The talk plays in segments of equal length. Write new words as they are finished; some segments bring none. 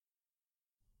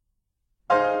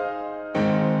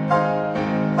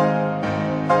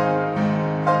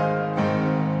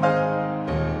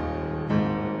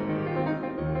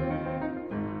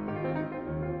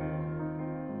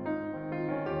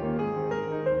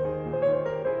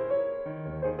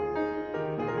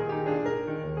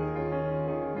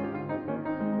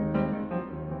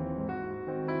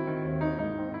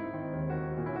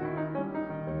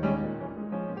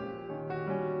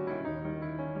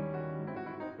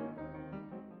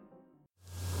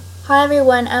Hi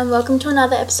everyone and welcome to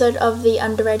another episode of The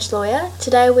Underage Lawyer.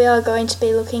 Today we are going to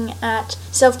be looking at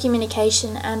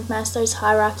self-communication and Maslow's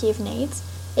hierarchy of needs.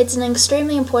 It's an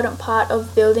extremely important part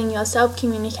of building your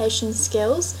self-communication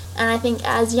skills, and I think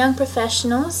as young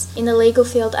professionals in the legal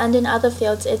field and in other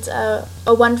fields it's a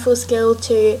wonderful skill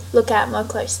to look at more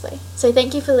closely. So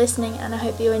thank you for listening and I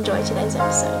hope you enjoy today's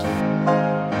episode.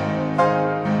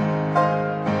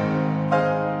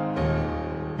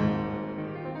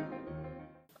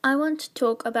 I want to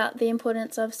talk about the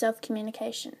importance of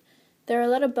self-communication. There are a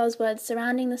lot of buzzwords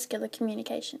surrounding the skill of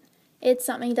communication. It's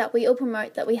something that we all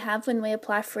promote that we have when we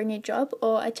apply for a new job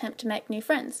or attempt to make new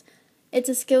friends. It's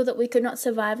a skill that we could not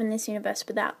survive in this universe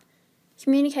without.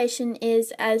 Communication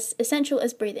is as essential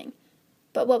as breathing,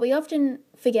 but what we often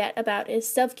forget about is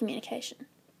self-communication.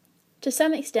 To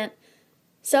some extent,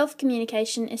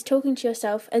 self-communication is talking to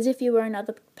yourself as if you were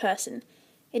another person.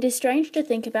 It is strange to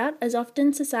think about, as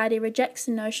often society rejects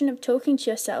the notion of talking to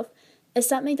yourself as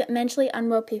something that mentally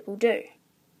unwell people do.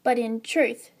 But in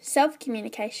truth,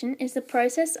 self-communication is the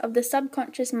process of the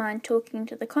subconscious mind talking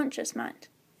to the conscious mind.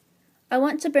 I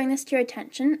want to bring this to your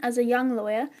attention as a young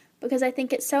lawyer because I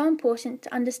think it's so important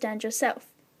to understand yourself.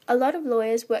 A lot of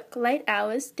lawyers work late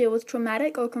hours, deal with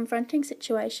traumatic or confronting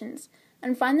situations,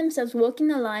 and find themselves walking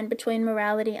the line between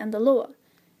morality and the law.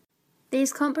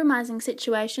 These compromising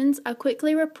situations are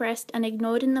quickly repressed and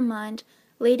ignored in the mind,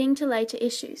 leading to later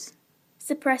issues.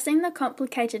 Suppressing the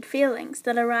complicated feelings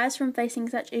that arise from facing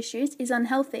such issues is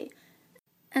unhealthy,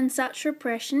 and such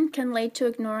repression can lead to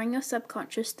ignoring your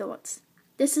subconscious thoughts.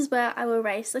 This is where I will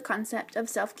raise the concept of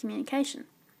self-communication.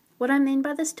 What I mean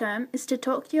by this term is to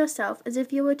talk to yourself as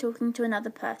if you were talking to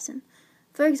another person.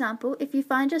 For example, if you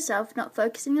find yourself not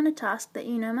focusing on a task that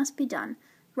you know must be done,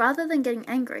 rather than getting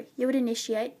angry, you would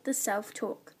initiate the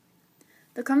self-talk.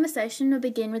 The conversation will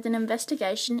begin with an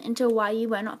investigation into why you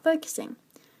were not focusing.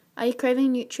 Are you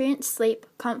craving nutrients, sleep,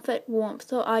 comfort,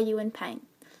 warmth, or are you in pain?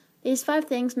 These 5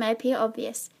 things may appear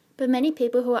obvious, but many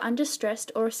people who are under stress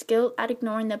or are skilled at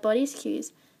ignoring their body's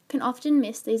cues can often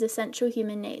miss these essential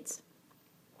human needs.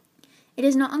 It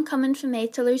is not uncommon for me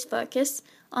to lose focus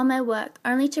on my work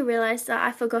only to realize that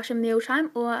I forgot a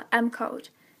mealtime or am cold.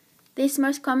 This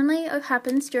most commonly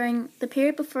happens during the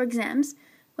period before exams,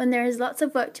 when there is lots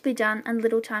of work to be done and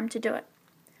little time to do it.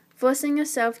 Forcing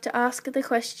yourself to ask the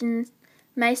questions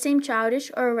may seem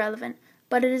childish or irrelevant,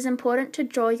 but it is important to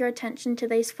draw your attention to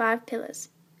these 5 pillars.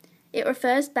 It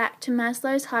refers back to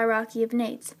Maslow's hierarchy of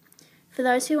needs. For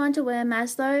those who aren't aware,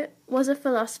 Maslow was a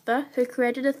philosopher who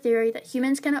created a theory that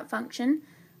humans cannot function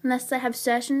unless they have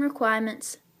certain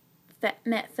requirements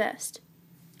met first.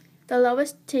 The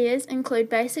lowest tiers include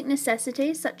basic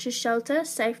necessities such as shelter,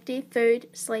 safety, food,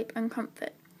 sleep, and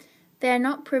comfort. They are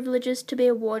not privileges to be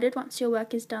awarded once your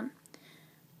work is done.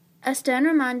 A stern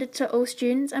reminder to all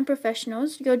students and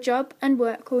professionals, your job and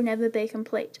work will never be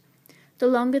complete. The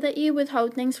longer that you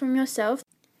withhold things from yourself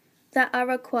that are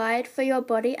required for your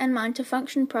body and mind to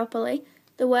function properly,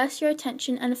 the worse your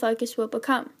attention and focus will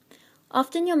become.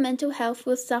 Often your mental health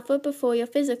will suffer before your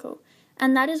physical,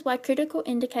 and that is why critical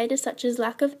indicators such as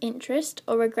lack of interest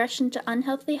or regression to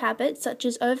unhealthy habits such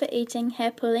as overeating, hair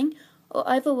pulling, or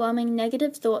overwhelming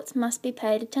negative thoughts must be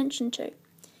paid attention to.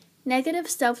 Negative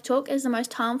self-talk is the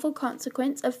most harmful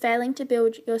consequence of failing to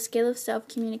build your skill of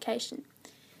self-communication.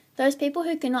 Those people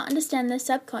who cannot understand their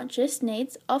subconscious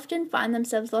needs often find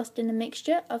themselves lost in a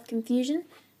mixture of confusion,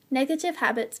 negative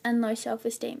habits, and low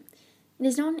self-esteem. It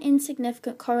is not an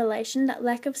insignificant correlation that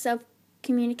lack of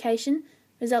self-communication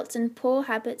results in poor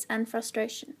habits and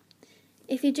frustration.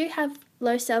 If you do have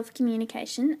low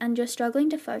self-communication and you're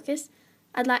struggling to focus,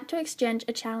 I'd like to extend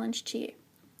a challenge to you.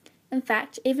 In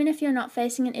fact, even if you're not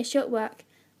facing an issue at work,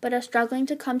 but are struggling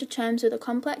to come to terms with a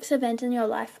complex event in your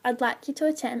life, I'd like you to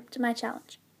attempt my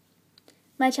challenge.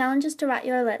 My challenge is to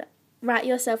write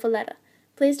yourself a letter.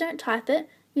 Please don't type it,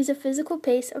 use a physical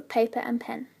piece of paper and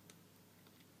pen.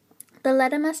 The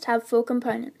letter must have 4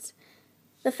 components.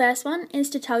 The first one is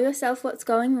to tell yourself what's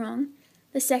going wrong.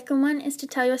 The second one is to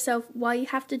tell yourself why you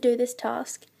have to do this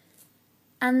task.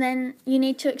 And then you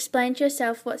need to explain to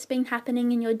yourself what's been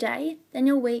happening in your day, then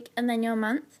your week, and then your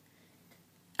month.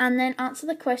 And then answer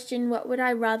the question, what would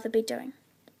I rather be doing?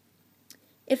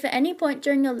 If at any point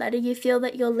during your letter you feel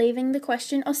that you're leaving the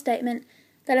question or statement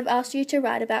that I've asked you to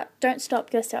write about, don't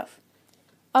stop yourself.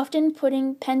 Often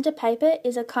putting pen to paper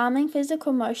is a calming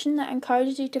physical motion that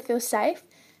encourages you to feel safe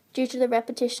due to the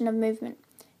repetition of movement.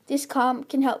 This calm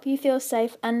can help you feel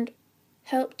safe and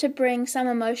help to bring some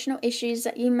emotional issues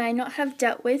that you may not have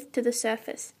dealt with to the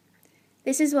surface.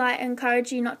 This is why I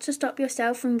encourage you not to stop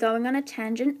yourself from going on a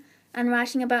tangent and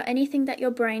writing about anything that your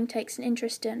brain takes an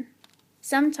interest in.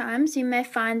 Sometimes you may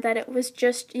find that it was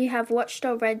just you have watched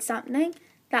or read something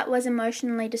that was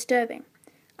emotionally disturbing.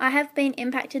 I have been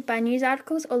impacted by news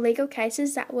articles or legal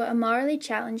cases that were morally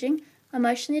challenging,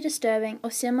 emotionally disturbing, or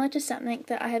similar to something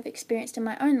that I have experienced in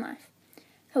my own life.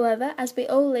 However, as we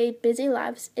all lead busy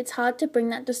lives, it's hard to bring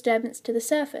that disturbance to the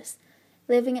surface,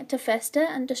 leaving it to fester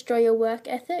and destroy your work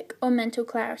ethic or mental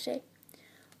clarity.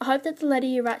 I hope that the letter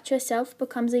you write to yourself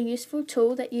becomes a useful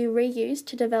tool that you reuse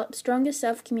to develop stronger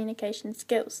self-communication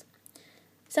skills.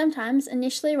 Sometimes,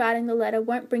 initially writing the letter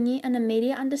won't bring you an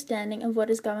immediate understanding of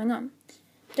what is going on.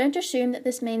 Don't assume that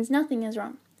this means nothing is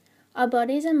wrong. Our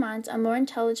bodies and minds are more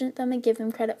intelligent than we give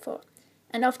them credit for,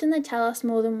 and often they tell us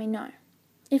more than we know.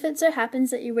 If it so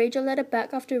happens that you read your letter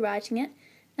back after writing it,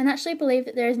 and actually believe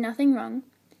that there is nothing wrong,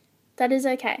 that is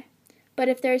okay. But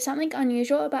if there is something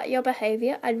unusual about your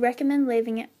behaviour, I'd recommend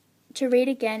leaving it to read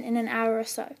again in an hour or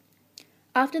so.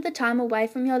 After the time away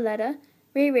from your letter,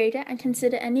 reread it and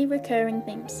consider any recurring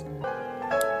themes.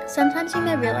 Sometimes you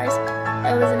may realise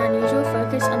there was an unusual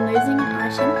focus on losing an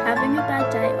item, having a bad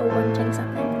day, or wanting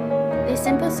something. These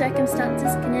simple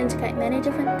circumstances can indicate many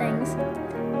different things.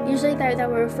 Usually they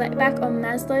will reflect back on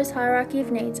Maslow's hierarchy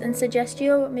of needs and suggest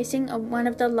you are missing one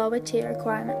of the lower tier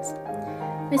requirements.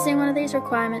 Missing one of these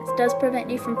requirements does prevent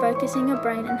you from focusing your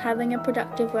brain and having a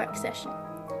productive work session.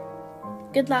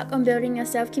 Good luck on building your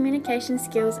self-communication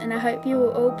skills, and I hope you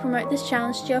will all promote this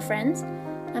challenge to your friends.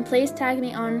 And please tag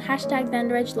me on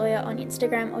 #TheUnderAgeLawyer on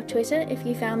Instagram or Twitter if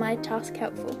you found my task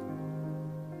helpful.